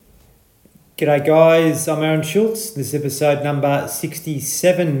G'day guys, I'm Aaron Schultz. This is episode number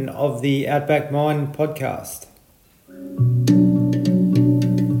 67 of the Outback Mind Podcast.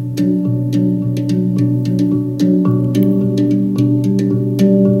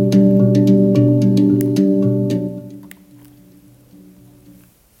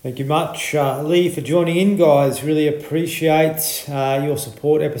 Thank you much, Lee, for joining in, guys. Really appreciate your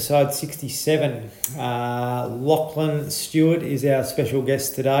support. Episode 67. Lachlan Stuart is our special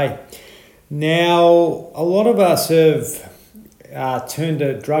guest today. Now, a lot of us have turned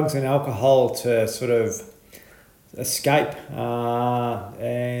to drugs and alcohol to sort of escape,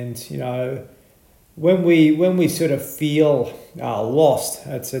 and you know, when we sort of feel lost,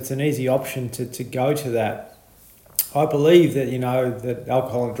 it's an easy option to go to that. I believe that that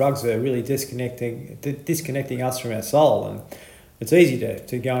alcohol and drugs are really disconnecting us from our soul, and it's easy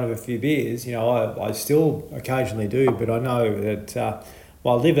to go and have a few beers. I still occasionally do, but I know that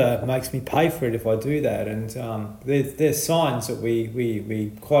my liver makes me pay for it if I do that, and there's signs that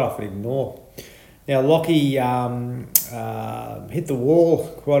we quite often ignore. Now, Lachie hit the wall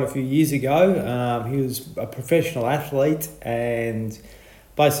quite a few years ago. He was a professional athlete, and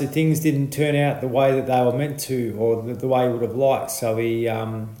basically things didn't turn out the way that they were meant to, or the way he would have liked. So he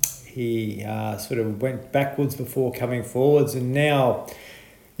sort of went backwards before coming forwards, and now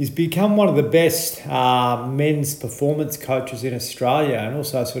he's become one of the best men's performance coaches in Australia, and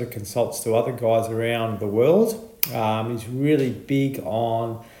also sort of consults to other guys around the world. He's really big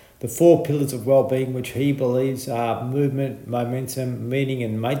on the 4 pillars of wellbeing, which he believes are movement, momentum, meaning,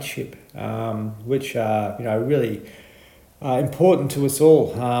 and mateship, which are really important to us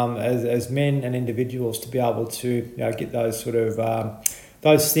all as men and individuals to be able to get those sort of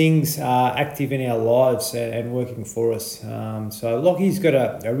those things active in our lives and working for us. So Lachie's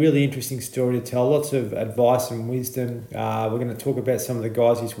got a really interesting story to tell, lots of advice and wisdom. We're going to talk about some of the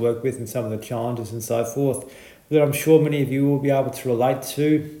guys he's worked with and some of the challenges and so forth that I'm sure many of you will be able to relate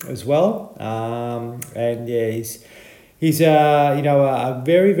to as well. And yeah, He's a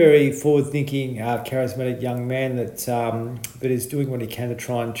very, very forward-thinking, charismatic young man that is doing what he can to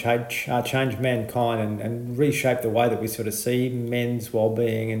try and change mankind and reshape the way that we sort of see men's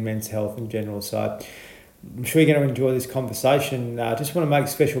well-being and men's health in general. So I'm sure you're going to enjoy this conversation. I just want to make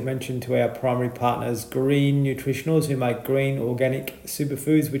special mention to our primary partners, Green Nutritionals, who make green organic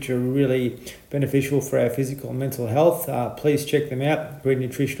superfoods, which are really beneficial for our physical and mental health. Please check them out,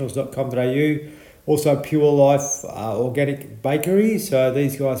 greennutritionals.com.au. Also, Pure Life Organic Bakery. So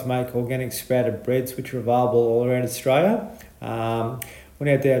these guys make organic sprouted breads, which are available all around Australia. When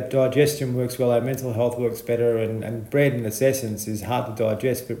our digestion works well, our mental health works better, and bread in its essence is hard to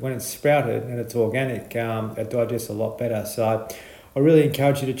digest, but when it's sprouted and it's organic, it digests a lot better. So I really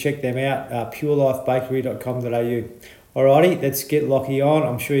encourage you to check them out, purelifebakery.com.au. Alrighty, let's get Lachie on.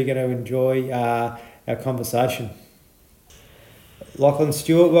 I'm sure you're going to enjoy our conversation. Lachlan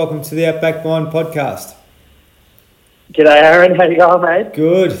Stuart, welcome to the Outback Mind Podcast. G'day Aaron, how you going, mate?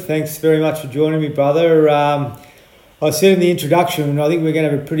 Good, thanks very much for joining me, brother. I said in the introduction, I think we're going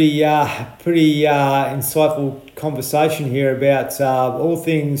to have a pretty insightful conversation here about all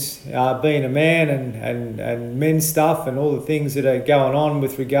things being a man and men's stuff, and all the things that are going on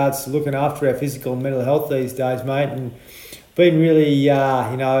with regards to looking after our physical and mental health these days, mate, and been really,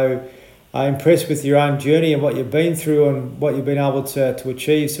 impressed with your own journey and what you've been through and what you've been able to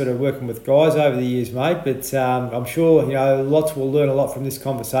achieve sort of working with guys over the years, mate. But I'm sure, lots will learn a lot from this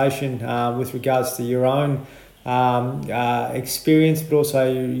conversation with regards to your own experience, but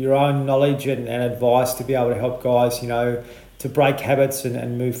also your own knowledge and advice to be able to help guys, to break habits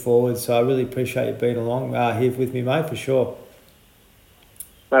and move forward. So I really appreciate you being along here with me, mate, for sure.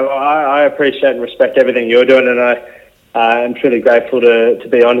 Well, I appreciate and respect everything you're doing, and I'm truly grateful to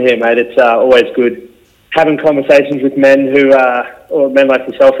be on here, mate. It's always good having conversations with men or men like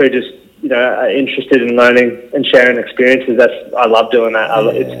yourself who just, are interested in learning and sharing experiences. I love doing that.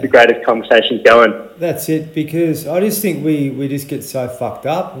 Yeah. It's the greatest conversations going. That's it, because I just think we just get so fucked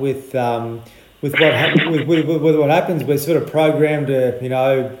up with what happens. We're sort of programmed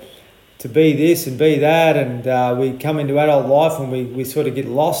to be this and be that, and we come into adult life and we sort of get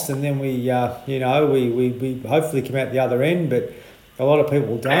lost, and then we hopefully come out the other end, but a lot of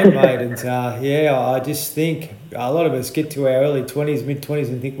people don't, mate. And I just think a lot of us get to our early 20s, mid-20s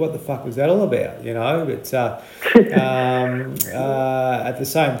and think, what the fuck was that all about, but at the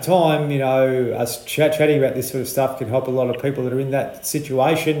same time, us chatting about this sort of stuff can help a lot of people that are in that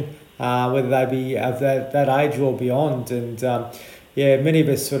situation, whether they be of that age or beyond. And many of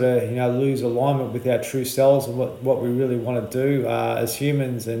us sort of, lose alignment with our true selves and what we really want to do as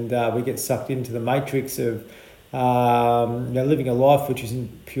humans, and we get sucked into the matrix of living a life which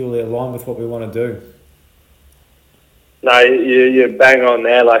isn't purely aligned with what we want to do. No, you're bang on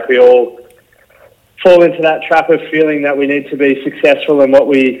there. Like, we all fall into that trap of feeling that we need to be successful, and what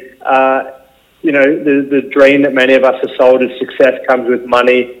we, the dream that many of us are sold as success comes with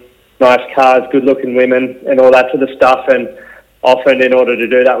money, nice cars, good-looking women, and all that sort of stuff. And often, in order to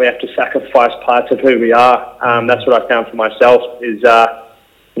do that, we have to sacrifice parts of who we are. That's what I found for myself. Is I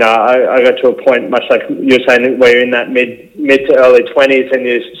got to a point, much like you're saying, where you're in that mid to early 20s, and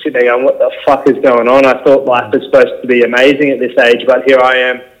you're sitting there going, "What the fuck is going on?" I thought life was supposed to be amazing at this age, but here I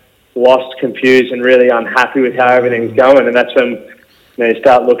am, lost, confused, and really unhappy with how everything's going. And that's when you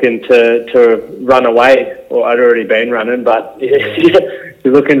start looking to run away. Or I'd already been running, but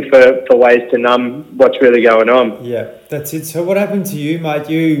you're looking for ways to numb what's really going on. Yeah, that's it. So what happened to you, mate?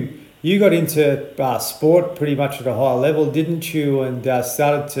 You got into sport pretty much at a high level, didn't you? And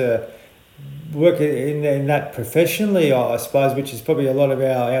started to work in that professionally, I suppose, which is probably a lot of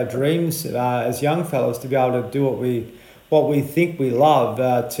our dreams as young fellas, to be able to do what we think we love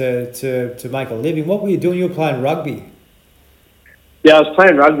to make a living. What were you doing? You were playing rugby. Yeah, I was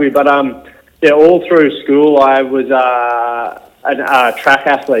playing rugby, but all through school I was a track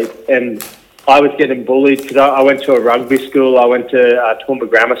athlete, and I was getting bullied because I went to a rugby school. I went to Toowoomba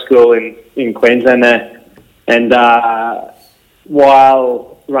Grammar School in Queensland there, and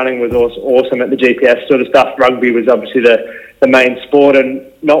while running was awesome at the GPS sort of stuff, rugby was obviously the main sport.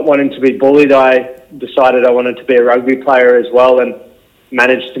 And not wanting to be bullied, I decided I wanted to be a rugby player as well, and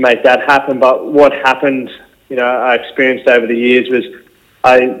managed to make that happen. But what happened, I experienced over the years, was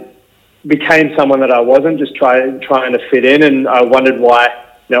I became someone that I wasn't, just trying to fit in, and I wondered why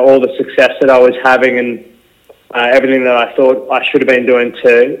all the success that I was having and everything that I thought I should have been doing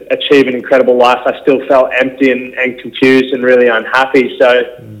to achieve an incredible life, I still felt empty and confused and really unhappy. So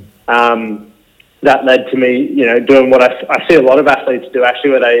that led to me, doing what I see a lot of athletes do,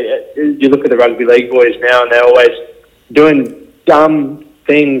 actually, where you look at the rugby league boys now, and they're always doing dumb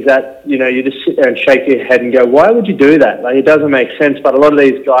things that, you just sit there and shake your head and go, why would you do that? Like, it doesn't make sense. But a lot of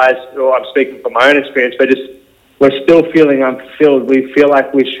these guys, or I'm speaking from my own experience, we're still feeling unfulfilled. We feel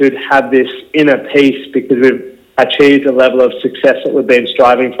like we should have this inner peace because we've achieved a level of success that we've been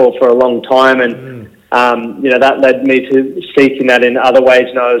striving for a long time. And, that led me to seeking that in other ways.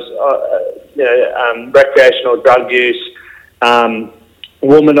 And I was, recreational drug use,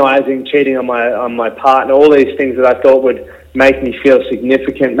 womanizing, cheating on my partner, all these things that I thought would make me feel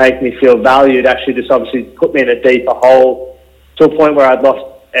significant, make me feel valued, actually just obviously put me in a deeper hole, to a point where I'd lost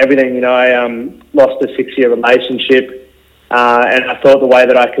everything. I lost a 6-year relationship, and I thought the way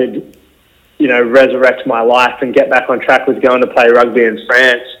that I could, resurrect my life and get back on track was going to play rugby in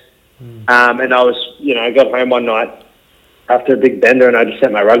France. And I was, I got home one night after a big bender, and I just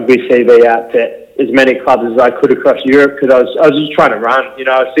sent my rugby CV out to as many clubs as I could across Europe, because I was just trying to run.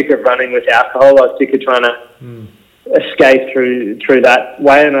 I was sick of running with alcohol. I was sick of trying to escape through that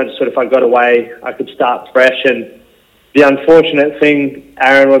way, and I just thought if I got away, I could start fresh. And the unfortunate thing,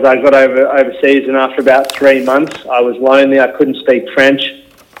 Aaron, was I got overseas, and after about 3 months, I was lonely. I couldn't speak French,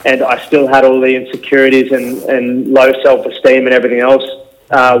 and I still had all the insecurities and low self-esteem and everything else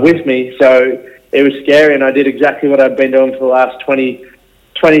with me. So it was scary, and I did exactly what I've been doing for the last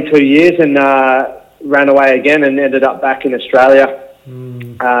 22 years, and ran away again and ended up back in Australia.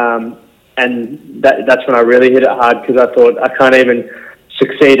 And that's when I really hit it hard, because I thought, I can't even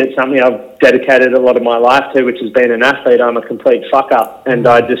succeed at something I've dedicated a lot of my life to, which has been an athlete. I'm a complete fuck up. And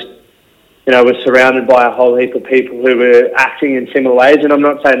I just, was surrounded by a whole heap of people who were acting in similar ways. And I'm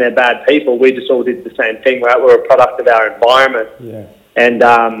not saying they're bad people. We just all did the same thing, right? We're a product of our environment. Yeah. And,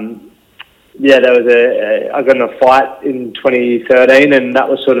 there was I got in a fight in 2013, and that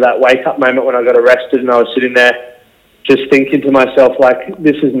was sort of that wake-up moment when I got arrested, and I was sitting there just thinking to myself, like,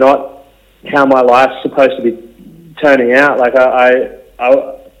 this is not how my life's supposed to be turning out. Like, I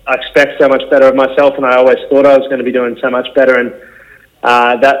expect so much better of myself, and I always thought I was going to be doing so much better. And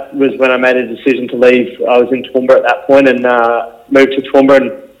that was when I made a decision to leave. I was in Toowoomba at that point, and moved to Toowoomba,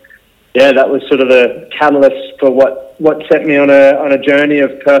 and that was sort of the catalyst for what set me on a journey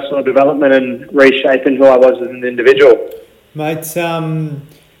of personal development and reshaping who I was as an individual. Mate,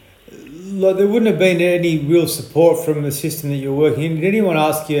 there wouldn't have been any real support from the system that you're working in. Did anyone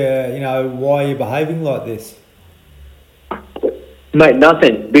ask you, why you're behaving like this? Mate,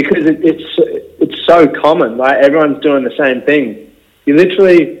 nothing, because it's so common. Like, everyone's doing the same thing.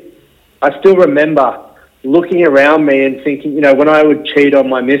 I still remember looking around me and thinking, when I would cheat on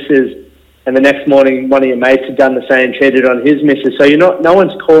my missus, and the next morning one of your mates had done the same, cheated on his missus. So no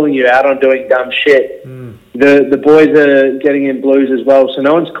one's calling you out on doing dumb shit. The boys are getting in blues as well. So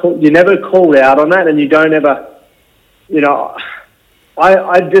you never called out on that, and you don't ever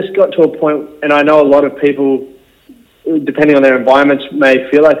I just got to a point, and I know a lot of people, depending on their environments, may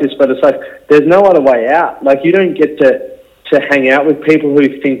feel like this, but it's like there's no other way out. Like, you don't get to hang out with people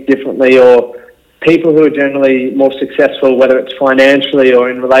who think differently, or people who are generally more successful, whether it's financially or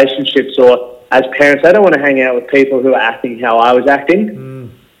in relationships or as parents. I don't want to hang out with people who are acting how I was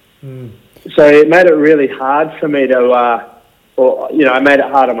acting. So it made it really hard for me to, I made it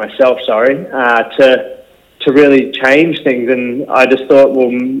hard on myself, to really change things. And I just thought,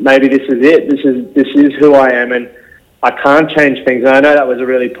 well, maybe this is it. This is who I am, and I can't change things. And I know that was a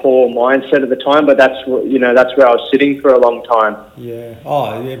really poor mindset at the time, but that's where I was sitting for a long time. Yeah.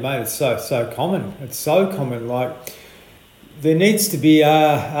 Oh, yeah, mate. It's so common. It's so common. Like, there needs to be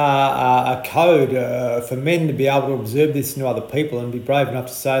a code for men to be able to observe this in other people and be brave enough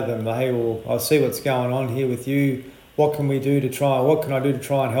to say to them, hey, well, I see what's going on here with you. What can I do to try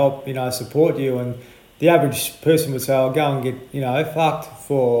and help, support you? And the average person would say, I'll go and get, fucked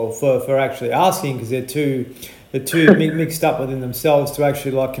for actually asking, because they're too mixed up within themselves to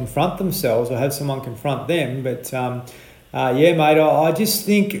actually like confront themselves or have someone confront them. But yeah, mate, I just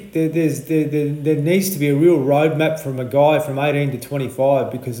think there needs to be a real roadmap from a guy from 18 to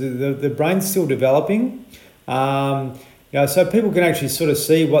 25, because the brain's still developing. So people can actually sort of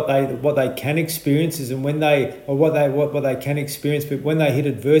see what they can experience, and what they can experience, but when they hit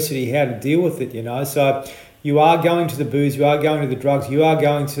adversity, how to deal with it. So you are going to the booze, you are going to the drugs, you are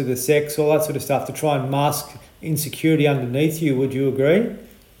going to the sex, all that sort of stuff to try and mask insecurity underneath you. Would you agree?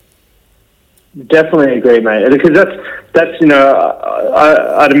 Definitely agree, mate. Because that's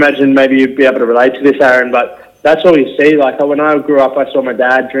I'd imagine maybe you'd be able to relate to this, Aaron, but that's all you see. Like, when I grew up, I saw my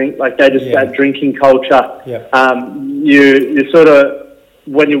dad drink. Like, that drinking culture. Yeah. You sort of,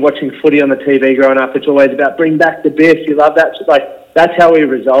 when you're watching footy on the TV growing up, it's always about bring back the biff. You love that. Like, that's how we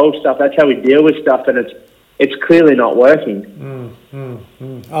resolve stuff. That's how we deal with stuff, and it's clearly not working.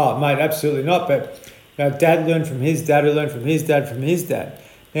 Oh, mate, absolutely not. But dad learned from his dad, who learned from his dad, from his dad.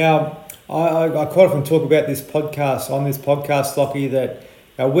 Now, I quite often talk about this podcast, Lachie, that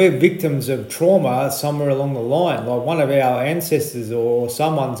we're victims of trauma somewhere along the line. Like, one of our ancestors or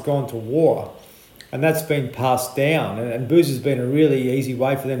someone's gone to war, and that's been passed down. And booze has been a really easy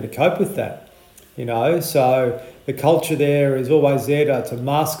way for them to cope with that. So the culture there is always there to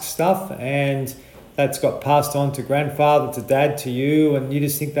mask stuff, and that's got passed on to grandfather, to dad, to you, and you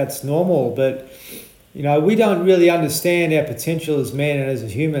just think that's normal. But we don't really understand our potential as men and as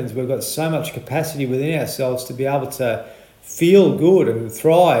humans. We've got so much capacity within ourselves to be able to feel good and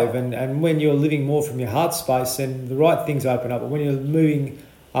thrive. And when you're living more from your heart space, then the right things open up. But when you're moving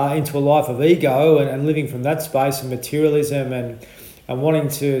into a life of ego and living from that space and materialism and wanting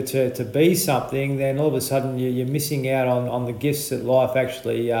to be something, then all of a sudden you're missing out on the gifts that life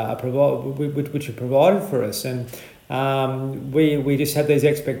actually which are provided for us. And we just have these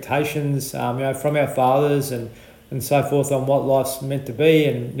expectations, from our fathers and so forth on what life's meant to be.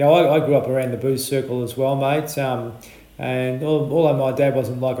 And I grew up around the booze circle as well, mate. And although my dad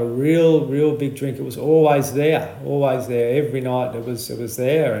wasn't like a real big drink, it was always there every night. It was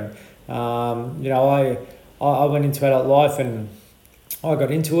there. And I went into adult life and I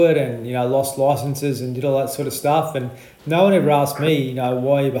got into it and lost licenses and did all that sort of stuff. And no one ever asked me,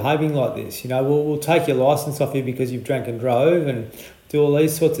 why are you behaving like this? We'll take your license off you because you've drank and drove and do all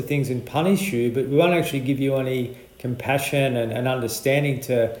these sorts of things and punish you, but we won't actually give you any compassion and understanding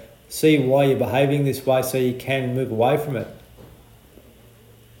to see why you're behaving this way so you can move away from it.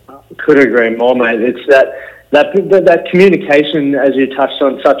 Couldn't agree more, mate. It's that communication, as you touched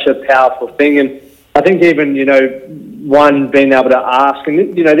on, such a powerful thing. And I think even, one, being able to ask,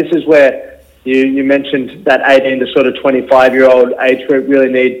 and, this is where you mentioned that 18 to sort of 25-year-old age group really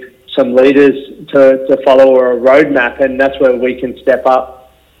need some leaders to follow or a roadmap, and that's where we can step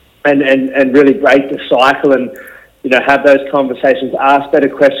up and really break the cycle and, have those conversations, ask better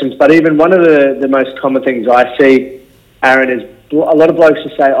questions. But even one of the most common things I see, Aaron, is a lot of blokes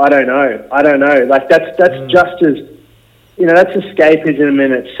just say, I don't know. Like, that's just as, that's escapism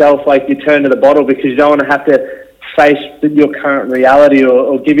in itself. Like, you turn to the bottle because you don't want to have to face your current reality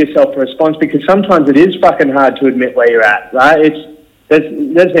or give yourself a response, because sometimes it is fucking hard to admit where you're at, right?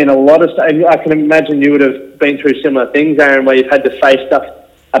 There's been a lot of stuff, and I can imagine you would have been through similar things, Aaron, where you've had to face stuff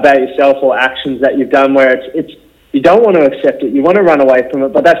about yourself or actions that you've done where it's you don't want to accept it, you want to run away from it,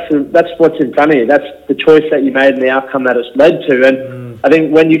 but that's what's in front of you. That's the choice that you made and the outcome that it's led to. And I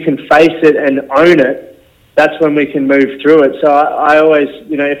think when you can face it and own it, that's when we can move through it. So I always,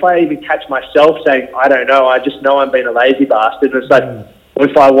 if I even catch myself saying, I don't know, I just know I'm being a lazy bastard. And it's like, well,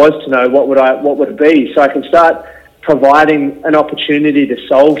 if I was to know, what would it be? So I can start providing an opportunity to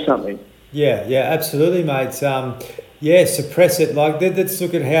solve something. Yeah, absolutely, mate. Yeah, suppress it. Like let's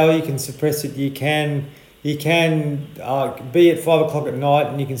look at how you can suppress it. You can be at 5 o'clock at night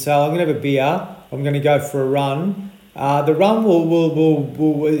and you can say, I'm going to have a beer. I'm going to go for a run. The run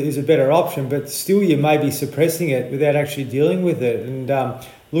will is a better option, but still you may be suppressing it without actually dealing with it and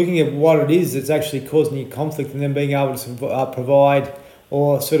looking at what it is that's actually causing you conflict, and then being able to provide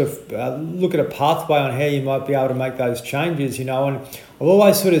or sort of look at a pathway on how you might be able to make those changes, And I've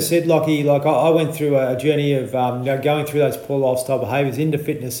always sort of said, Lachie, like I went through a journey of going through those poor lifestyle behaviours into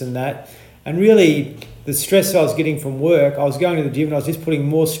fitness and that, and really the stress I was getting from work, I was going to the gym and I was just putting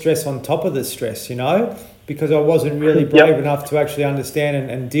more stress on top of the stress, because I wasn't really brave enough to actually understand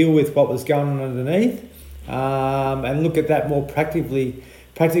and deal with what was going on underneath, and look at that more practically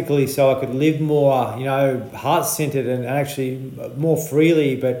so I could live more, heart-centered and actually more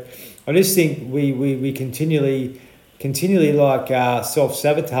freely. But I just think we continually like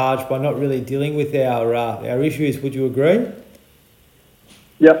self-sabotage by not really dealing with our issues. Would you agree?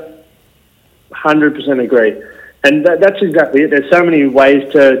 Yep, 100% agree. And that's exactly it. There's so many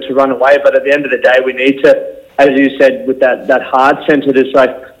ways to run away, but at the end of the day, we need to, as you said, with that heart-centered, it's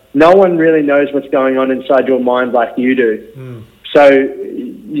like no one really knows what's going on inside your mind like you do. Mm. So,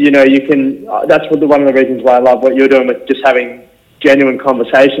 you can, that's one of the reasons why I love what you're doing with just having genuine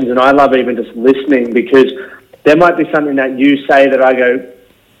conversations. And I love even just listening, because there might be something that you say that I go,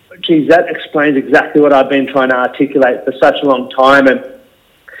 geez, that explains exactly what I've been trying to articulate for such a long time. And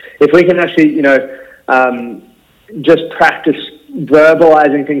if we can actually, just practice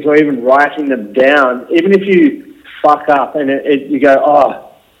verbalizing things or even writing them down, even if you fuck up and you go, oh,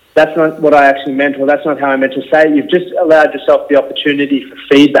 that's not what I actually meant, or that's not how I meant to say it. You've just allowed yourself the opportunity for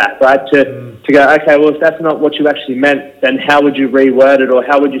feedback, right? To go, okay, well, if that's not what you actually meant, then how would you reword it, or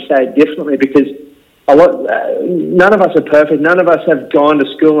how would you say it differently? Because none of us are perfect. None of us have gone to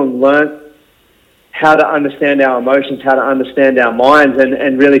school and learnt how to understand our emotions, how to understand our minds,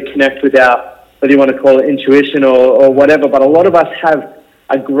 and really connect with our, whether you want to call it intuition or whatever. But a lot of us have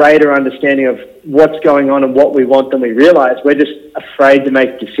a greater understanding of what's going on and what we want than we realise. We're just afraid to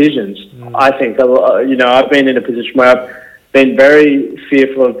make decisions. I think, I've been in a position where I've been very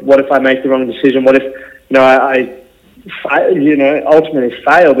fearful of what if I make the wrong decision? What if, I ultimately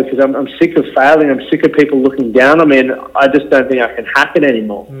fail, because I'm sick of failing. I'm sick of people looking down on me, and I just don't think I can hack it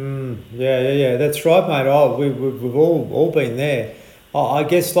anymore. Yeah. That's right, mate. We've all been there. I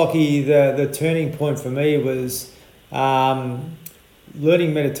guess, Lachie, the turning point for me was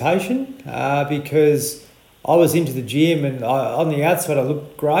learning meditation, because I was into the gym and on the outside I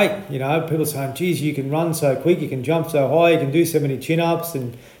looked great. People saying, geez, you can run so quick, you can jump so high, you can do so many chin-ups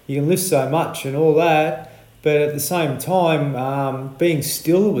and you can lift so much and all that. But at the same time, being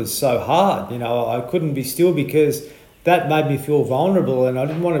still was so hard. I couldn't be still because that made me feel vulnerable, and I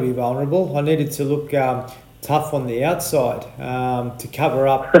didn't want to be vulnerable. I needed to look tough on the outside to cover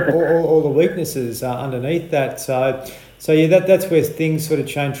up all the weaknesses underneath that. So yeah, that's where things sort of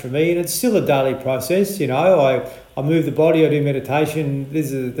change for me, and it's still a daily process. I move the body, I do meditation.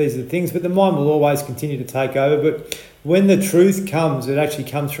 These are the things, but the mind will always continue to take over. But when the truth comes, it actually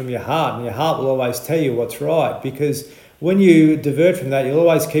comes from your heart, and your heart will always tell you what's right. Because when you divert from that, you'll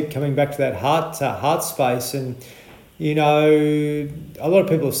always keep coming back to that heart space. And a lot of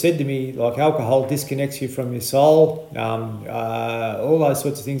people have said to me, like, alcohol disconnects you from your soul, all those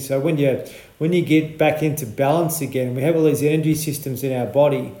sorts of things. So when you get back into balance again, we have all these energy systems in our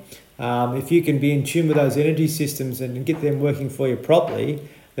body. If you can be in tune with those energy systems and get them working for you properly,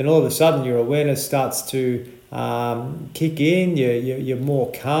 then all of a sudden your awareness starts to kick in. You're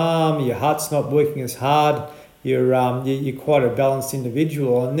more calm. Your heart's not working as hard. You're quite a balanced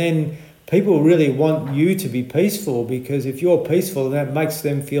individual, and then people really want you to be peaceful, because if you're peaceful, that makes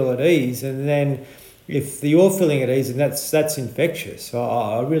them feel at ease. And then if you're feeling at ease, and that's infectious.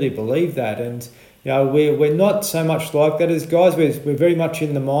 I really believe that. And we're not so much like that as guys. We're very much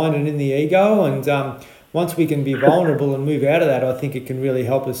in the mind and in the ego. And once we can be vulnerable and move out of that, I think it can really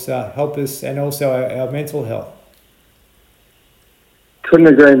help us, and also our mental health. Couldn't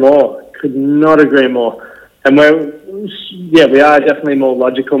agree more. Could not agree more. And we are definitely more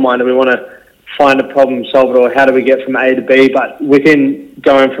logical minded. We want to find a problem, solve it, or how do we get from A to B? But within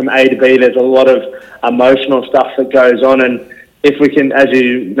going from A to B, there's a lot of emotional stuff that goes on. And if we can, as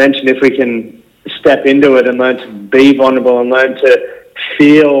you mentioned, if we can step into it and learn to be vulnerable and learn to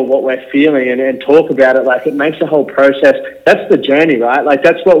feel what we're feeling and talk about it, like, it makes the whole process, that's the journey, right? Like,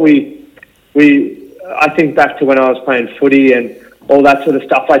 that's what I think back to when I was playing footy and all that sort of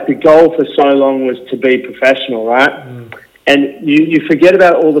stuff. Like, the goal for so long was to be professional, right? And you forget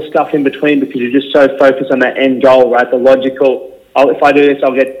about all the stuff in between because you're just so focused on that end goal, right? The logical, if I do this,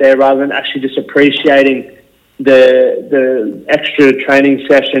 I'll get there, rather than actually just appreciating the extra training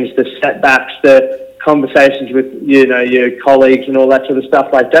sessions, the setbacks, the conversations with your colleagues and all that sort of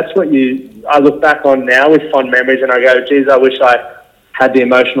stuff. Like that's what I look back on now with fond memories, and I go, geez, I wish I had the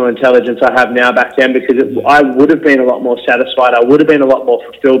emotional intelligence I have now back then, because I would have been a lot more satisfied. I would have been a lot more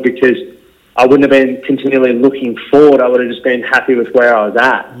fulfilled, because I wouldn't have been continually looking forward. I would have just been happy with where I was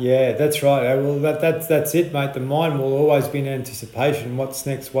at. Yeah, that's right. Well, that's it, mate. The mind will always be in anticipation. What's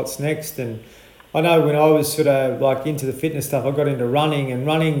next? And I know when I was sort of like into the fitness stuff, I got into running, and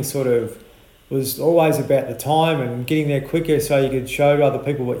running sort of was always about the time and getting there quicker so you could show other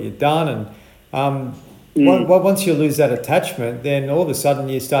people what you'd done. And once you lose that attachment, then all of a sudden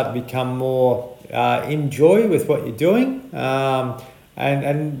you start to become more in joy with what you're doing.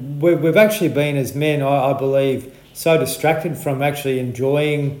 And we've actually been, as men, I believe, so distracted from actually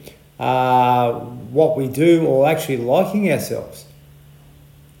enjoying what we do or actually liking ourselves.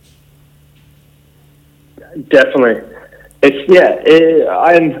 Definitely.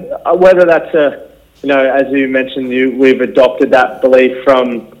 Whether that's as you mentioned, we've adopted that belief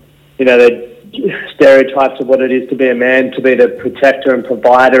from, the stereotypes of what it is to be a man, to be the protector and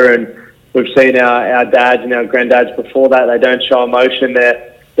provider, and we've seen our dads and our granddads before that. They don't show emotion.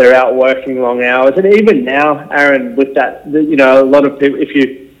 They're out working long hours, and even now, Aaron, with that, a lot of people.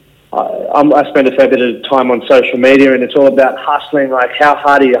 I spend a fair bit of time on social media, and it's all about hustling. Like, how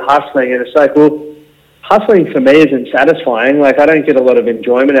hard are you hustling? And it's like, well, hustling for me isn't satisfying. Like, I don't get a lot of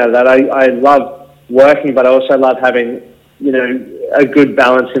enjoyment out of that. I love working, but I also love having, a good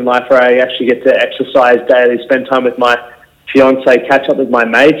balance in life where I actually get to exercise daily, spend time with my fiance, catch up with my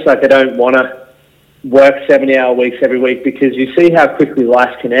mates. Like, I don't want to work 70-hour weeks every week, because you see how quickly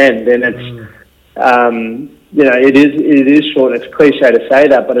life can end, and it's it is short. It's cliche to say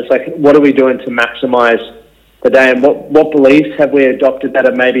that, but it's like, what are we doing to maximize the day, and what beliefs have we adopted that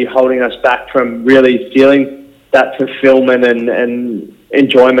are maybe holding us back from really feeling that fulfillment and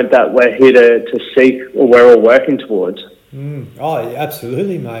enjoyment that we're here to seek, or we're all working towards? Oh, yeah,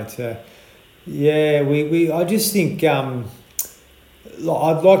 absolutely, mate. I just think I'd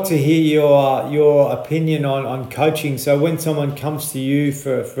like to hear your opinion on coaching. So when someone comes to you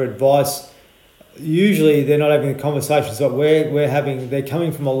for advice, usually they're not having a conversation. So they're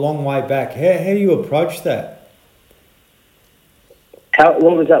coming from a long way back. How do you approach that?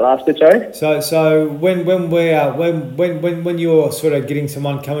 What was that last bit, sorry? So when you're sort of getting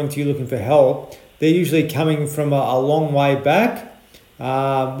someone coming to you looking for help, they're usually coming from a long way back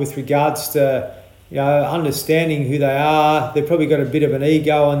with regards to understanding who they are. They've probably got a bit of an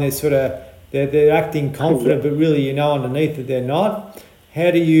ego, and they're acting confident, but really underneath that they're not. How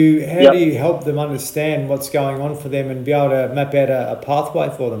do you help them understand what's going on for them and be able to map out a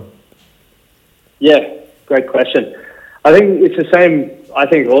pathway for them? Yeah, great question. I think it's the same. I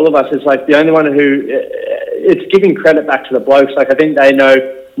think all of us is like the only one who it's giving credit back to the blokes. Like, I think they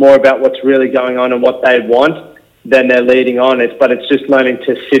know more about what's really going on and what they want than they're leading on. But it's just learning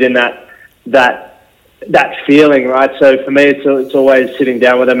to sit in that feeling, right? So for me, it's always sitting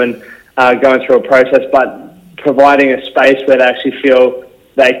down with them and going through a process, but providing a space where they actually feel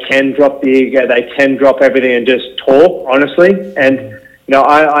they can drop the ego, they can drop everything and just talk honestly. And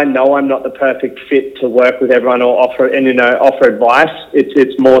I know I'm not the perfect fit to work with everyone or offer advice.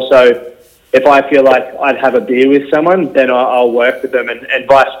 It's more so, if I feel like I'd have a beer with someone, then I'll work with them, and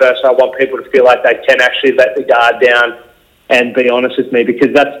vice versa. I want people to feel like they can actually let the guard down and be honest with me,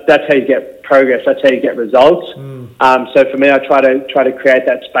 because that's how you get progress. That's how you get results. So for me, I try to create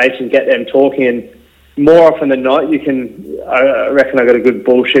that space and get them talking, and more often than not, I reckon I've got a good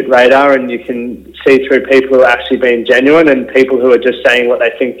bullshit radar, and you can see through people who are actually being genuine and people who are just saying what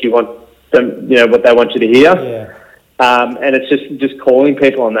they think you want them, what they want you to hear. Yeah. And it's just calling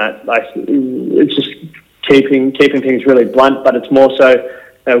people on that. Like, it's just keeping things really blunt, but it's more so,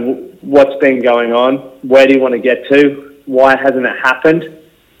 what's been going on? Where do you want to get to? Why hasn't it happened?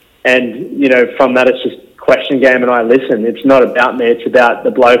 And, from that, it's just question game, and I listen. It's not about me. It's about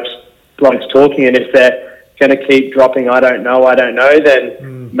the blokes talking. And if they're going to keep dropping, I don't know,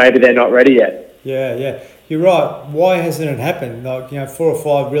 then maybe they're not ready yet. Yeah. You're right. Why hasn't it happened? Like, 4 or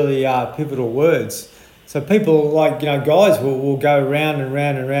 5 really pivotal words. So people guys will go round and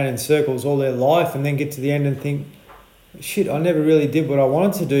round and round in circles all their life, and then get to the end and think, shit, I never really did what I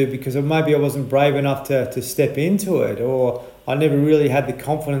wanted to do, because maybe I wasn't brave enough to step into it, or I never really had the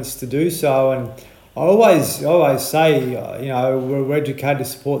confidence to do so. And I always say, we're educated to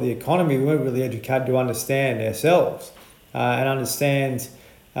support the economy. We weren't really educated to understand ourselves and understand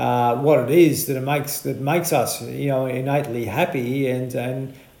what it is that makes us, innately happy.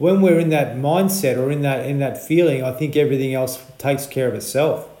 And when we're in that mindset or in that feeling, I think everything else takes care of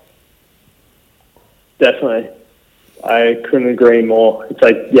itself. definitely. I couldn't agree more. It's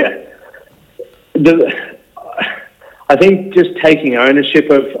like, yeah. I think just taking ownership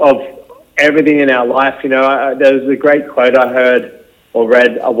of everything in our life. There was a great quote I heard or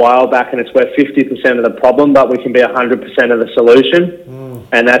read a while back, and it's we're 50% of the problem, but we can be 100% of the solution.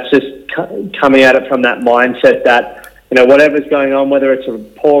 And that's just coming at it from that mindset that, whatever's going on, whether it's a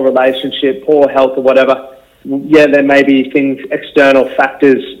poor relationship, poor health or whatever, yeah, there may be things, external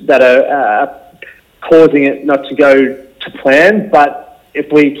factors that are causing it not to go to plan, but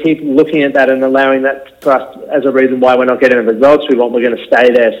if we keep looking at that and allowing that for us as a reason why we're not getting the results we want, we're going to stay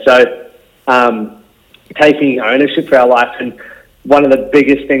there. So taking ownership for our life, and one of the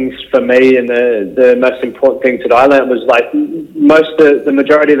biggest things for me and the most important things that I learned was like the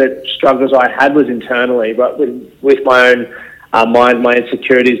majority of the struggles I had was internally, but with my own mind, my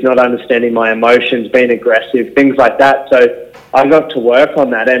insecurities, not understanding my emotions, being aggressive, things like that. So I got to work on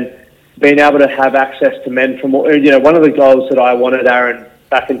that, and being able to have access to men from, one of the goals that I wanted, Aaron,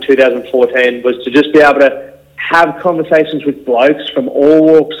 back in 2014 was to just be able to have conversations with blokes from all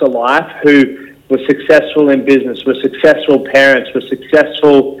walks of life who were successful in business, were successful parents, were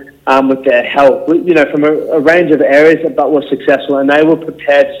successful with their health, from a range of areas, but were successful, and they were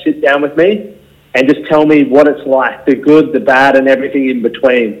prepared to sit down with me and just tell me what it's like, the good, the bad, and everything in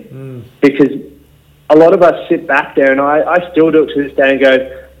between. Because a lot of us sit back there, and I still do it to this day and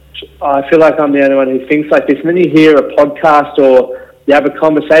go, I feel like I'm the only one who thinks like this. And then you hear a podcast or you have a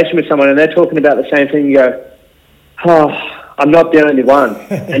conversation with someone and they're talking about the same thing, you go, oh, I'm not the only one.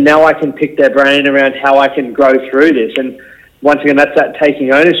 And now I can pick their brain around how I can grow through this. And once again, that's that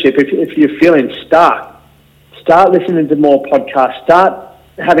taking ownership. If you're feeling stuck, start listening to more podcasts. Start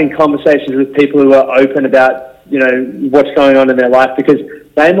having conversations with people who are open about, what's going on in their life, because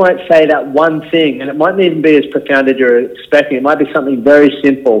they might say that one thing, and it might not even be as profound as you're expecting. It might be something very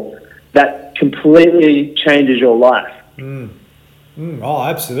simple that completely changes your life. Oh,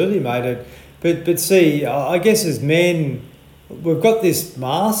 absolutely, mate. But see, I guess as men, we've got this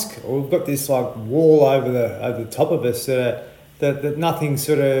mask, or we've got this like wall over the top of us that nothing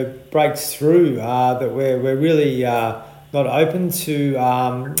sort of breaks through. That we're really not open to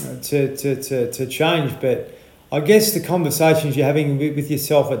change. But I guess the conversations you're having with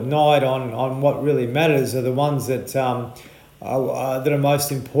yourself at night on what really matters are the ones that are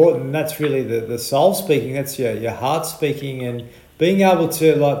most important. And that's really the soul speaking. That's your heart speaking, and being able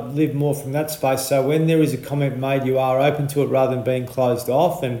to like live more from that space. So when there is a comment made, you are open to it rather than being closed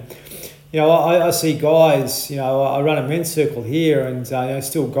off. And I see guys. I run a men's circle here, and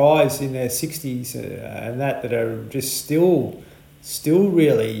still guys in their 60s and that are just still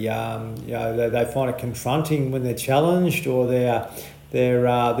really, they find it confronting when they're challenged, or they're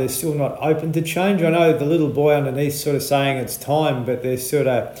still not open to change. I know the little boy underneath sort of saying it's time, but they're sort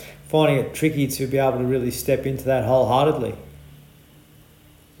of finding it tricky to be able to really step into that wholeheartedly.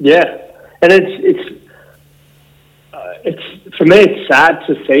 Yeah, and it's for me, it's sad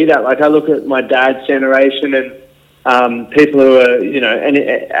to see that. Like I look at my dad's generation and people who are, and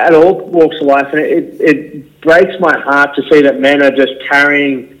at all walks of life, and it breaks my heart to see that men are just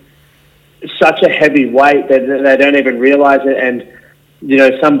carrying such a heavy weight that they don't even realise it. And,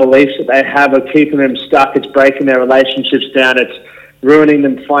 some beliefs that they have are keeping them stuck. It's breaking their relationships down. It's ruining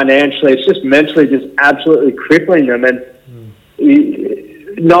them financially. It's just mentally just absolutely crippling them. And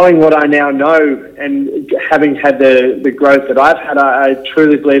knowing what I now know and having had the growth that I've had, I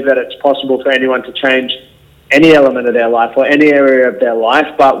truly believe that it's possible for anyone to change any element of their life or any area of their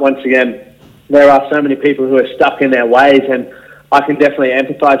life. But once again, there are so many people who are stuck in their ways, and I can definitely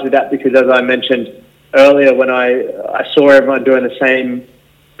empathise with that, because as I mentioned earlier, when I saw everyone doing the same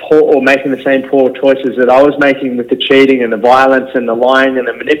poor, or making the same poor choices that I was making with the cheating and the violence and the lying and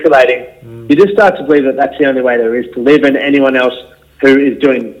the manipulating, you just start to believe that that's the only way there is to live, and anyone else who is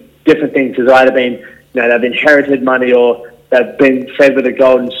doing different things has either been, they've inherited money or they've been fed with a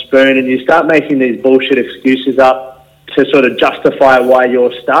golden spoon, and you start making these bullshit excuses up to sort of justify why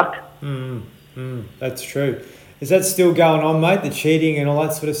you're stuck. That's true. Is that still going on, mate? The cheating and all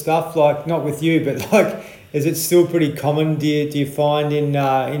that sort of stuff? Like, not with you, but like, is it still pretty common? Do you find in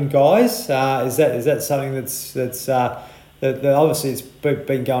guys? Is that something that's that obviously it's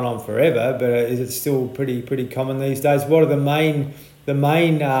been going on forever, but is it still pretty common these days? What are the main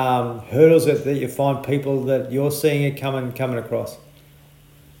hurdles that you find people that you're seeing it coming across?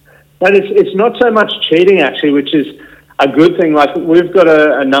 But it's not so much cheating, actually, which is a good thing. Like, we've got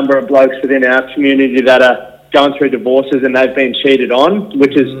a number of blokes within our community that are going through divorces and they've been cheated on,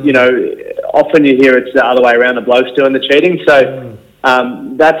 which is, often you hear it's the other way around, the blokes doing the cheating. So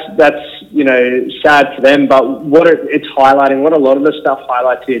that's sad for them. But what it's highlighting, what a lot of the stuff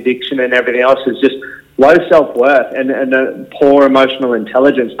highlights, the addiction and everything else, is just low self-worth and a poor emotional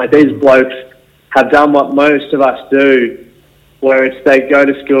intelligence. Like, these blokes have done what most of us do, where it's they go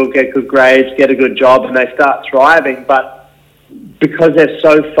to school, get good grades, get a good job, and they start thriving. But because they're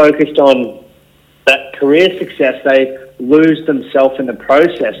so focused on that career success, they lose themselves in the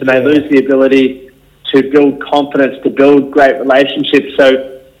process, and they lose the ability to build confidence, to build great relationships.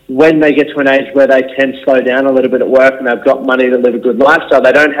 So when they get to an age where they can slow down a little bit at work and they've got money to live a good lifestyle,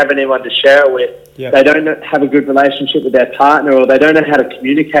 they don't have anyone to share it with. Yep. They don't have a good relationship with their partner, or they don't know how to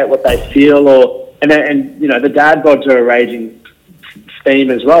communicate what they feel, and you know, the dad bods are a raging theme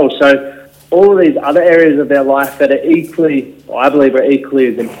as well. So all of these other areas of their life that are equally, or I believe are equally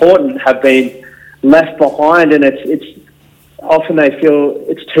as important, have been left behind, and it's often they feel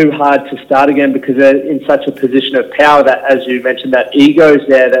it's too hard to start again because they're in such a position of power that, as you mentioned, that ego's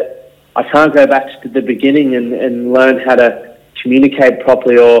there, that I can't go back to the beginning and learn how to communicate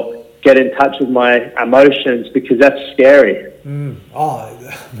properly or get in touch with my emotions, because that's scary. Oh,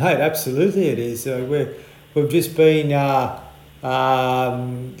 mate, absolutely it is. We've just been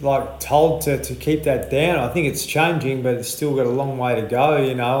like told to keep that down. I think it's changing, but it's still got a long way to go,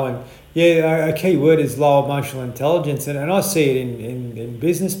 you know. And yeah, a key word is low emotional intelligence, and I see it in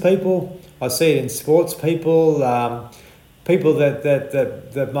business people. I see it in sports people, people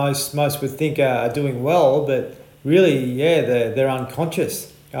that most would think are doing well, but really, they're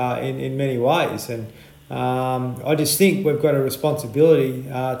unconscious in many ways. And I just think we've got a responsibility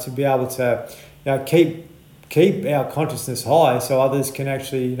to be able to, you know, keep our consciousness high so others can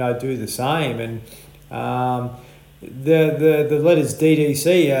actually, you know, do the same. And the letters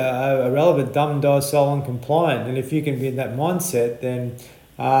DDC are relevant, dumb, docile, and compliant. And if you can be in that mindset, then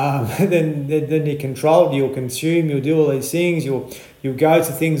then you're controlled. You'll consume. You'll do all these things. You'll go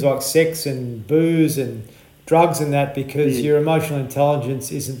to things like sex and booze and drugs and that, because your emotional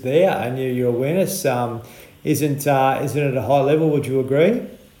intelligence isn't there, and your awareness isn't at a high level. Would you agree?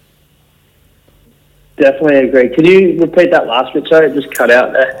 Definitely agree. Can you repeat that last bit? Sorry, it just cut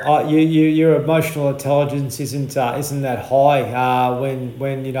out there. Your emotional intelligence isn't that high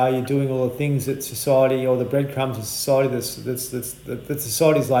when you know you're doing all the things that society, or the breadcrumbs of society that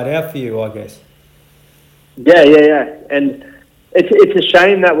society's laid out for you, I guess. Yeah. And it's a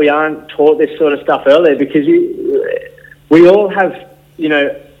shame that we aren't taught this sort of stuff earlier, because we all have, you know,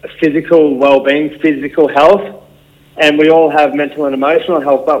 physical well-being, physical health, and we all have mental and emotional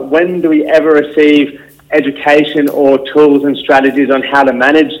health. But when do we ever receive education or tools and strategies on how to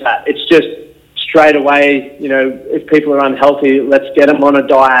manage that? It's just straight away, you know, if people are unhealthy, let's get them on a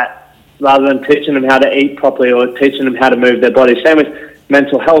diet, rather than teaching them how to eat properly or teaching them how to move their body. Same with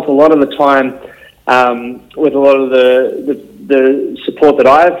mental health. A lot of the time, with a lot of the support that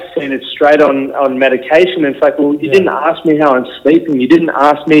I've seen, it's straight on medication. And it's like, well, you didn't ask me how I'm sleeping. You didn't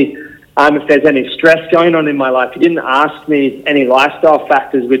ask me if there's any stress going on in my life. You didn't ask me any lifestyle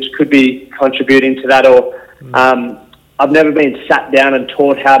factors which could be contributing to that. Or I've never been sat down and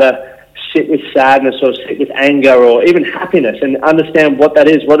taught how to sit with sadness or sit with anger or even happiness and understand what that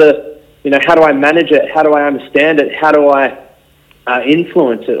is. How do I manage it? How do I understand it? How do I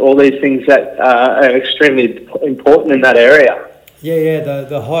influence it? All these things that are extremely important in that area.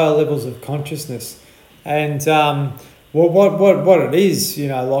 The higher levels of consciousness. And what it is, you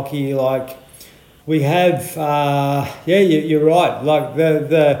know, Lachie, like we have, you're right. Like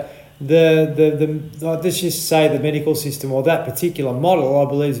the let's just say the medical system, or that particular model, I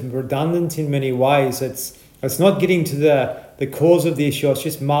believe, is redundant in many ways. It's not getting to the cause of the issue. It's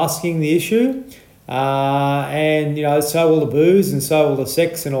just masking the issue, and you know, so will the booze and so will the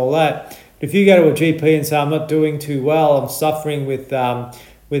sex and all that. If you go to a GP and say, I'm not doing too well, I'm suffering with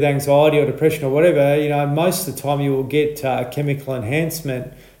anxiety or depression or whatever, you know, most of the time you will get a chemical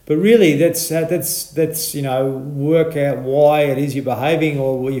enhancement. But really, that's you know, work out why it is you're behaving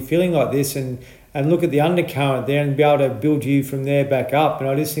or you're feeling like this, and look at the undercurrent there and be able to build you from there back up. And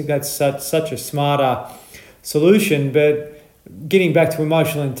I just think that's such a smarter solution. But getting back to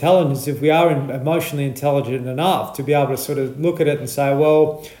emotional intelligence, if we are emotionally intelligent enough to be able to sort of look at it and say,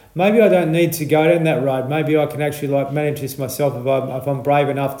 well, maybe I don't need to go down that road. Maybe I can actually like manage this myself if I'm brave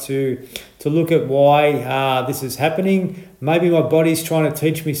enough to look at why this is happening. Maybe my body's trying to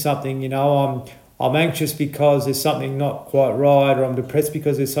teach me something. You know, I'm anxious because there's something not quite right, or I'm depressed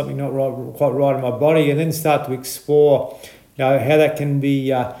because there's something not quite right in my body, and then start to explore, you know, how that can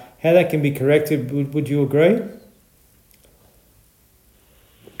be corrected. Would you agree?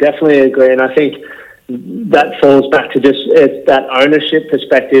 Definitely agree, and I think that falls back to just that ownership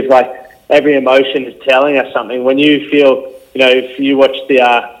perspective. Like every emotion is telling us something. When you feel, you know, if you watch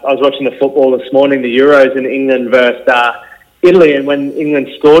I was watching the football this morning, the Euros in England versus Italy, and when England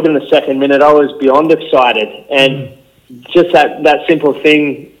scored in the second minute, I was beyond excited. And just that simple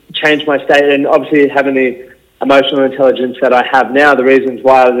thing changed my state. And obviously having the emotional intelligence that I have now, the reasons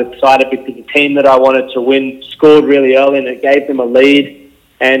why I was excited, because the team that I wanted to win scored really early and it gave them a lead.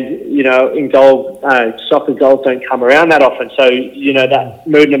 And, you know, in goal, soccer goals don't come around that often. So, you know, that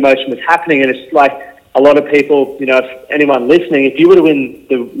mood and emotion was happening. And it's like a lot of people, you know, if anyone listening, if you were to win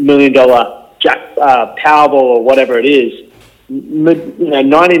the $1 million Powerball or whatever it is, you know,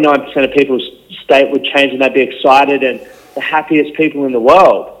 99% of people's state would change and they'd be excited and the happiest people in the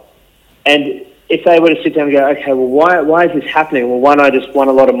world. And if they were to sit down and go, okay, well, why is this happening? Well, one, I just won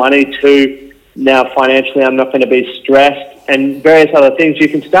a lot of money. Two, now financially I'm not going to be stressed, and various other things. You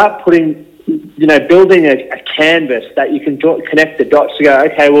can start putting, you know, building a canvas that you can connect the dots to go,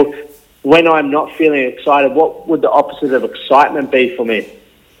 okay, well, when I'm not feeling excited, what would the opposite of excitement be for me?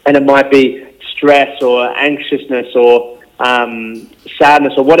 And it might be stress or anxiousness or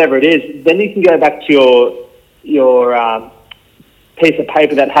sadness or whatever it is. Then you can go back to your piece of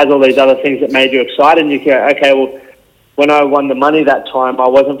paper that has all these other things that made you excited, and you go, okay, well, when I won the money that time, I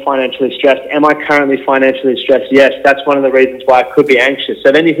wasn't financially stressed. Am I currently financially stressed? Yes, that's one of the reasons why I could be anxious.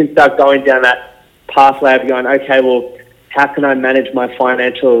 So then you can start going down that pathway of going, okay, well, how can I manage my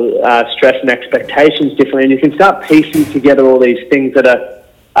financial stress and expectations differently? And you can start piecing together all these things that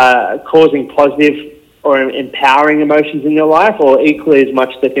are causing positive or empowering emotions in your life, or equally as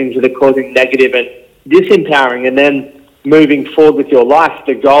much the things that are causing negative and disempowering. And then moving forward with your life,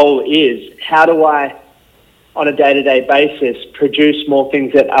 the goal is, how do I, on a day-to-day basis, produce more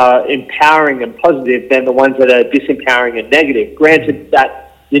things that are empowering and positive than the ones that are disempowering and negative? Granted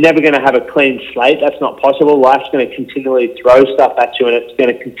that you're never going to have a clean slate. That's not possible. Life's going to continually throw stuff at you and it's going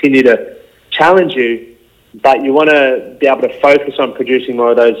to continue to challenge you. But you want to be able to focus on producing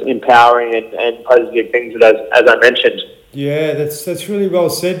more of those empowering and positive things, as I mentioned. Yeah, that's really well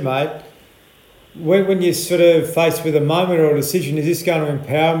said, mate. When you're sort of faced with a moment or a decision, is this going to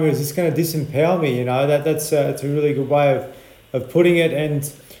empower me or is this going to disempower me? You know, that's a really good way of putting it. And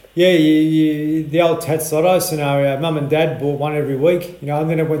yeah, the old Tats Lotto scenario, mum and dad bought one every week, you know, and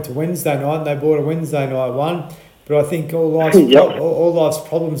then it went to Wednesday night and they bought a Wednesday night one. But I think all life's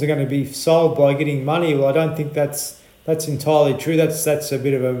problems are going to be solved by getting money. Well, I don't think that's entirely true. That's a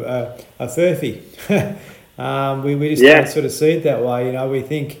bit of a furphy. We just don't sort of see it that way. You know, we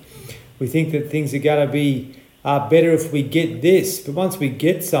think that things are going to be better if we get this, but once we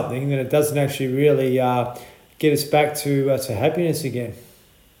get something, then it doesn't actually really get us back to happiness again.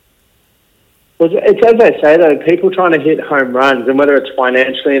 Well, it's as they say though, people trying to hit home runs, and whether it's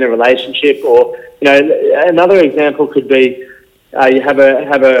financially in a relationship or, you know, another example could be you have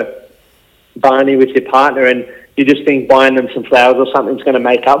a Barney with your partner, and you just think buying them some flowers or something's going to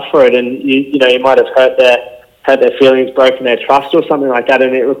make up for it, and you know you might have hurt their feelings, broken their trust or something like that,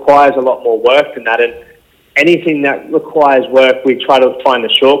 and it requires a lot more work than that. And anything that requires work, we try to find a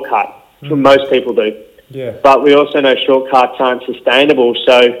shortcut. Most people do. Yeah. But we also know shortcuts aren't sustainable,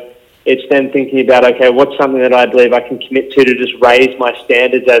 so it's then thinking about, okay, what's something that I believe I can commit to just raise my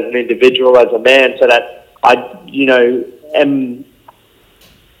standards as an individual, as a man, so that I, you know, am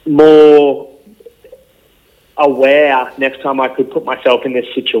more aware next time I could put myself in this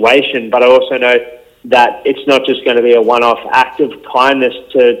situation. But I also know that it's not just going to be a one-off act of kindness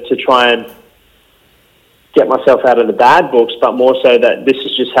to try and get myself out of the bad books, but more so that this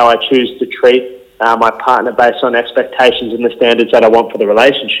is just how I choose to treat my partner based on expectations and the standards that I want for the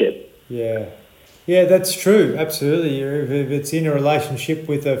relationship. Yeah, that's true. Absolutely. If it's in a relationship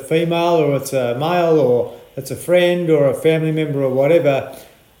with a female or it's a male or it's a friend or a family member or whatever,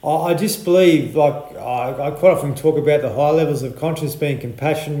 I just believe, like I quite often talk about the high levels of consciousness being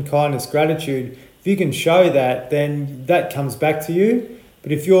compassion, kindness, gratitude. If you can show that, then that comes back to you.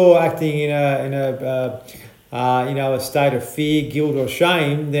 But if you're acting in a state of fear, guilt, or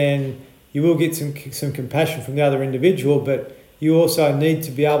shame, then you will get some compassion from the other individual. But you also need to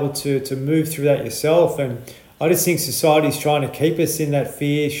be able to move through that yourself. And I just think society's trying to keep us in that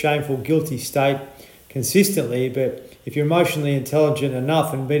fear, shameful, guilty state consistently. But if you're emotionally intelligent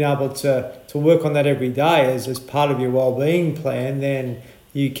enough and being able to work on that every day as part of your wellbeing plan, then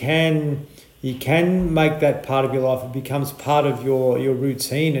you can make that part of your life. It becomes part of your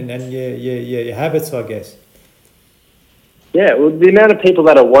routine and your habits, I guess. Yeah, well, the amount of people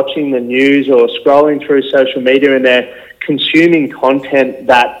that are watching the news or scrolling through social media and they're consuming content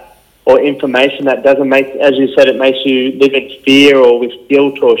or information that doesn't make, as you said, it makes you live in fear or with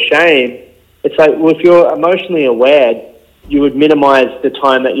guilt or shame. It's like, well, if you're emotionally aware, you would minimize the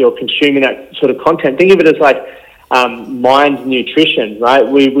time that you're consuming that sort of content. Think of it as like mind nutrition, right?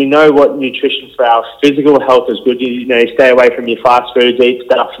 We know what nutrition for our physical health is good. You stay away from your fast foods, eat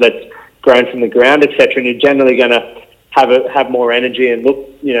stuff that's grown from the ground, etc., and you're generally going to have more energy and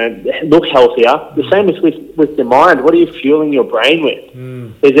look healthier. The same is with your mind. What are you fueling your brain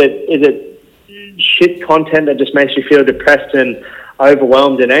with? Is it shit content that just makes you feel depressed and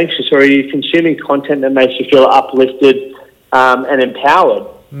overwhelmed and anxious, or are you consuming content that makes you feel uplifted and empowered?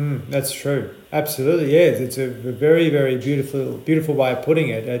 That's true. Absolutely, yeah. It's a very, very beautiful way of putting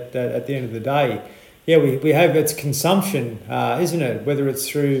it at the end of the day. Yeah, we have its consumption, isn't it? Whether it's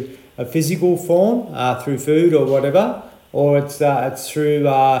through a physical form, through food or whatever, or it's through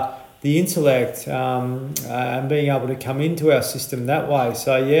the intellect and being able to come into our system that way.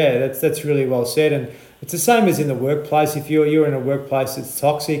 So yeah, that's really well said. And it's the same as in the workplace. If you're in a workplace that's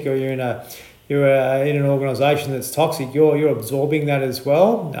toxic, or you're in an organisation that's toxic, you're absorbing that as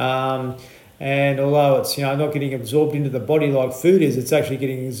well. And although it's not getting absorbed into the body like food is, it's actually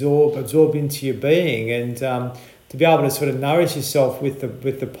getting absorbed into your being. And to be able to sort of nourish yourself with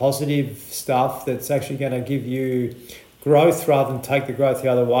the positive stuff that's actually going to give you growth rather than take the growth the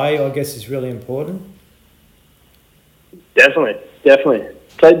other way, I guess, is really important. Definitely.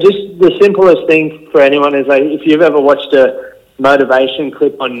 So just the simplest thing for anyone is, like, if you've ever watched a motivation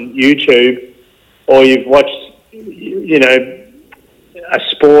clip on YouTube, or you've watched, a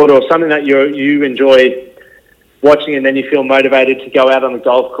sport or something that you enjoy watching, and then you feel motivated to go out on the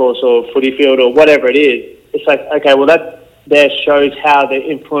golf course or footy field or whatever it is, it's like, okay, well, that there shows how the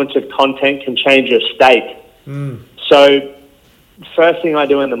influence of content can change your state. So first thing I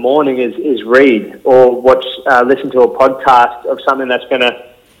do in the morning is read or listen to a podcast of something that's going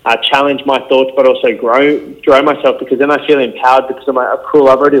to challenge my thoughts, but also grow myself, because then I feel empowered, because I'm like, oh, cool,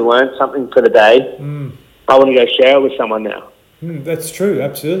 I've already learned something for the day. I want to go share it with someone now. That's true,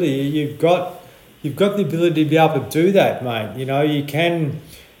 absolutely. You've got the ability to be able to do that, mate.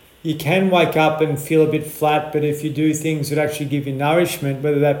 You can wake up and feel a bit flat, but if you do things that actually give you nourishment,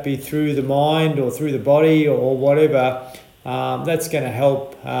 whether that be through the mind or through the body or whatever, that's going to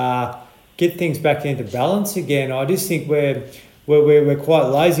help get things back into balance again. I just think we're quite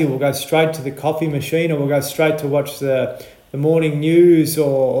lazy. We'll go straight to the coffee machine, or we'll go straight to watch the morning news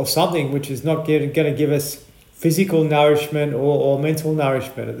or something, which is not going to give us physical nourishment or mental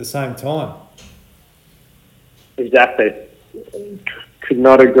nourishment at the same time. Exactly. Could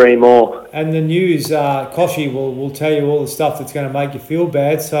not agree more. And the news, Koshi will tell you all the stuff that's going to make you feel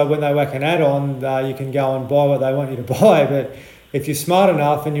bad. So when they whack an ad on, you can go and buy what they want you to buy. But if you're smart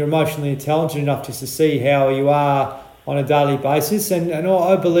enough and you're emotionally intelligent enough just to see how you are on a daily basis, and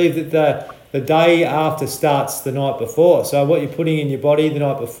I believe that the day after starts the night before. So what you're putting in your body the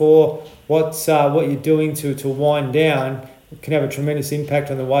night before, what you're doing to wind down, can have a tremendous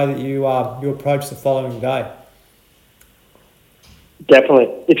impact on the way that you approach the following day. Definitely.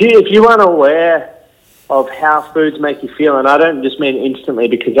 If you aren't aware of how foods make you feel, and I don't just mean instantly,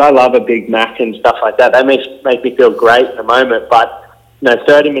 because I love a Big Mac and stuff like that. That make me feel great in the moment, but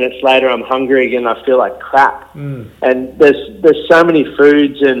 30 minutes later I'm hungry again. I feel like crap. And there's so many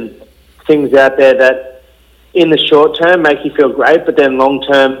foods and things out there that in the short term make you feel great, but then long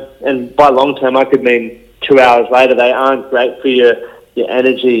term, and by long term I could mean 2 hours later, they aren't great for your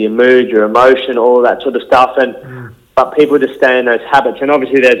energy, your mood, your emotion, all that sort of stuff. But people just stay in those habits, and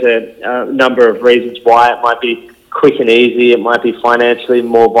obviously there's a number of reasons why. It might be quick and easy, it might be financially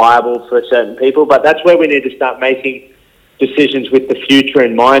more viable for certain people, but that's where we need to start making decisions with the future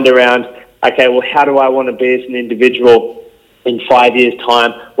in mind around, okay, well, how do I want to be as an individual in 5 years'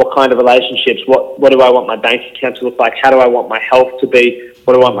 time? What kind of relationships? What do I want my bank account to look like? How do I want my health to be?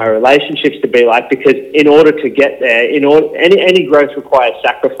 What do I want my relationships to be like? Because in order to get there, any growth requires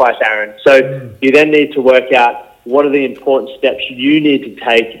sacrifice, Aaron. So you then need to work out what are the important steps you need to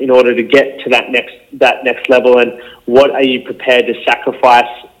take in order to get to that next level, and what are you prepared to sacrifice,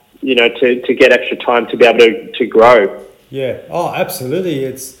 to get extra time to be able to grow. Yeah. Oh, absolutely.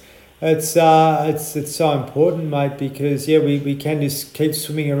 It's so important, mate, because we can just keep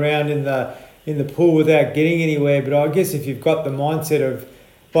swimming around in the pool without getting anywhere. But I guess if you've got the mindset of,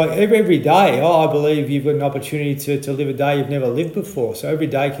 like, every day, I believe you've got an opportunity to live a day you've never lived before. So every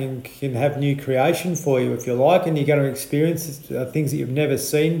day can have new creation for you, if you like, and you're going to experience things that you've never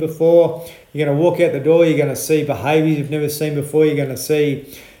seen before. You're going to walk out the door, you're going to see behaviours you've never seen before. You're going to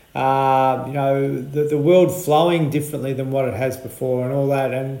see the world flowing differently than what it has before, and all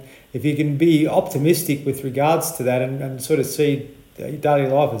that. And if you can be optimistic with regards to that, and sort of see daily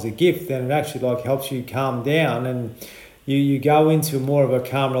life as a gift, then it actually helps you calm down, and you go into more of a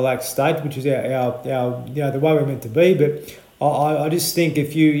calm, relaxed state, which is our the way we're meant to be. But I just think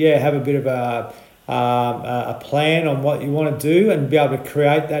if you have a bit of a a plan on what you want to do and be able to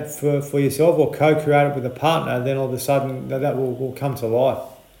create that for yourself or co-create it with a partner, then all of a sudden that will come to life.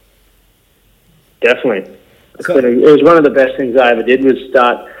 Definitely. It was one of the best things I ever did was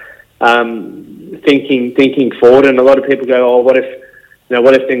start thinking forward. And a lot of people go, "Oh, what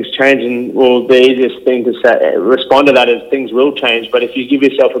if things change?" And well, the easiest thing to say, respond to that is things will change. But if you give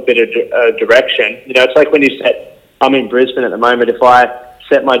yourself a bit of direction, it's like when you set. I'm in Brisbane at the moment. If I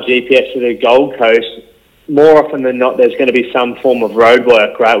set my GPS to the Gold Coast, more often than not, there's going to be some form of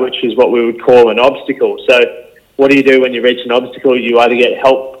roadwork, right? Which is what we would call an obstacle. So, what do you do when you reach an obstacle? You either get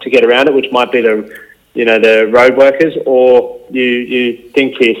help to get around it, which might be the road workers, or you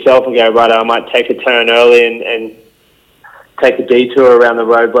think for yourself and go, right, I might take a turn early and take a detour around the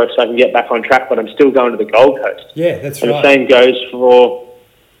roadwork so I can get back on track, but I'm still going to the Gold Coast. Yeah, that's and right. The same goes for,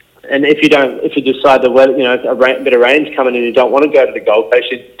 and if you decide the weather, a bit of rain's coming and you don't want to go to the Gold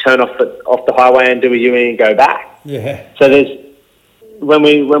Coast, you turn off the highway and do a U-turn and go back. Yeah. So when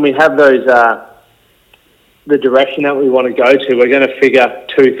we have those, the direction that we want to go to, we're going to figure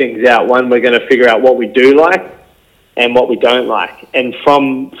two things out. One, we're going to figure out what we do like and what we don't like. And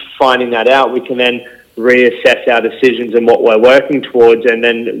from finding that out, we can then reassess our decisions and what we're working towards and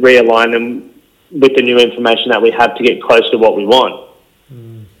then realign them with the new information that we have to get close to what we want.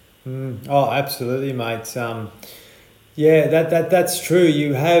 Oh, absolutely, mate. That's true.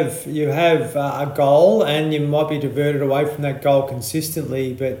 You have a goal, and you might be diverted away from that goal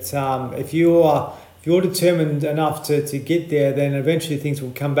consistently. But if you're determined enough to get there, then eventually things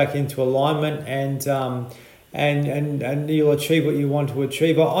will come back into alignment, and you'll achieve what you want to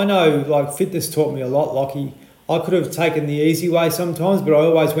achieve. I know, like, fitness taught me a lot, Lachie. I could have taken the easy way sometimes, but I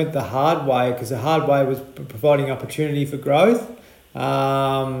always went the hard way because the hard way was providing opportunity for growth.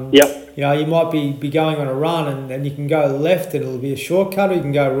 You might be going on a run and you can go left and it'll be a shortcut, or you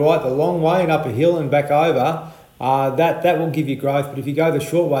can go right the long way and up a hill and back over. That will give you growth. But if you go the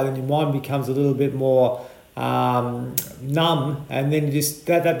short way, then your mind becomes a little bit more numb, and then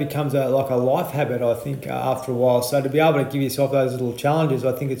that becomes like a life habit, I think, after a while. So to be able to give yourself those little challenges,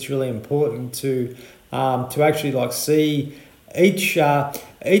 I think it's really important to actually like see each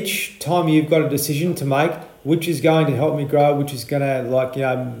time you've got a decision to make, which is going to help me grow, which is going to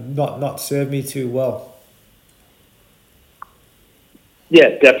not serve me too well. Yeah,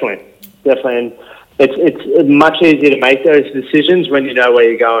 definitely. And it's much easier to make those decisions when you know where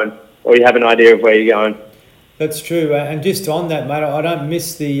you're going or you have an idea of where you're going. That's true. And just on that, mate, I don't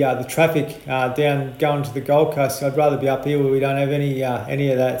miss the traffic down going to the Gold Coast. I'd rather be up here where we don't have any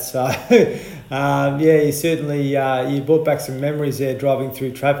of that. So, you certainly you brought back some memories there driving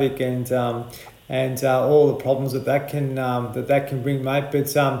through traffic and all the problems that can bring, mate.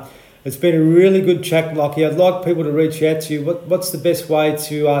 But it's been a really good chat, Lachie. I'd like people to reach out to you. What's the best way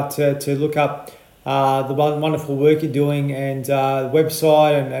to look up the wonderful work you're doing and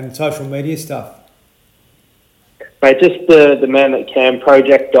website and social media stuff? Mate, just the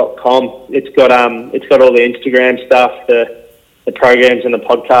manthatcanproject.com. It's got all the Instagram stuff, the programs and the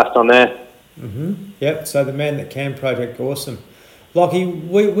podcast on there. Mm-hmm. Yep. So the Man That Can Project, awesome. Lachie,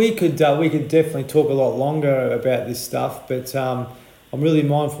 we could definitely talk a lot longer about this stuff, but I'm really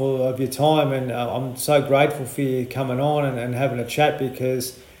mindful of your time, and I'm so grateful for you coming on and having a chat,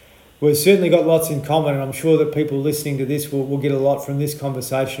 because we've certainly got lots in common, and I'm sure that people listening to this will get a lot from this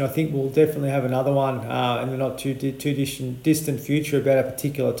conversation. I think we'll definitely have another one in the not too distant future about a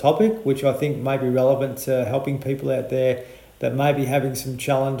particular topic, which I think may be relevant to helping people out there that may be having some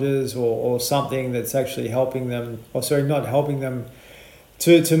challenges or something that's actually helping them, not helping them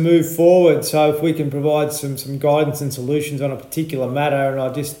to move forward. So if we can provide some guidance and solutions on a particular matter, and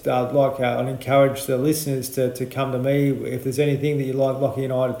I just I'd encourage the listeners to come to me if there's anything that you'd like Lachie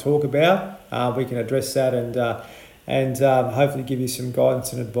and I to talk about. We can address that and hopefully give you some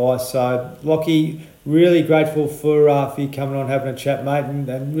guidance and advice. So Lachie, really grateful for you coming on, having a chat, mate,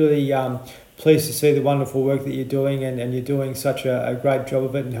 and really pleased to see the wonderful work that you're doing, and you're doing such a great job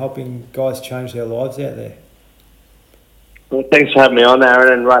of it and helping guys change their lives out there. Well, thanks for having me on,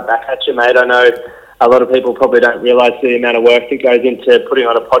 Aaron, and right back at you, mate. I know a lot of people probably don't realise the amount of work that goes into putting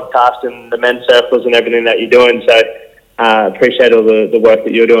on a podcast and the men's circles and everything that you're doing. So appreciate all the work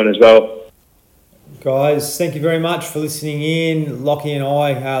that you're doing as well. Guys, thank you very much for listening in. Lachie and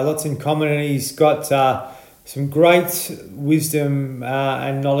I, lots in common, and he's got some great wisdom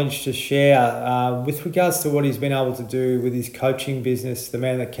and knowledge to share with regards to what he's been able to do with his coaching business, the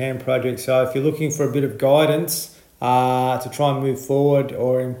Man That Can Project. So if you're looking for a bit of guidance to try and move forward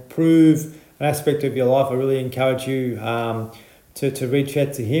or improve an aspect of your life, I really encourage you to reach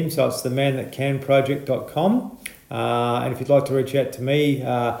out to him. So it's the manthatcanproject.com. And if you'd like to reach out to me,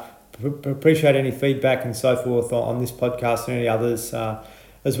 appreciate any feedback and so forth on this podcast and any others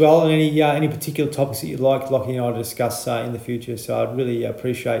as well, and any particular topics that you'd like Lachie and I to discuss in the future. So I'd really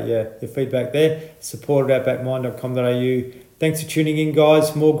appreciate your feedback there. Support at outbackmind.com.au. Thanks for tuning in,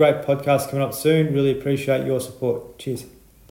 guys. More great podcasts coming up soon. Really appreciate your support. Cheers.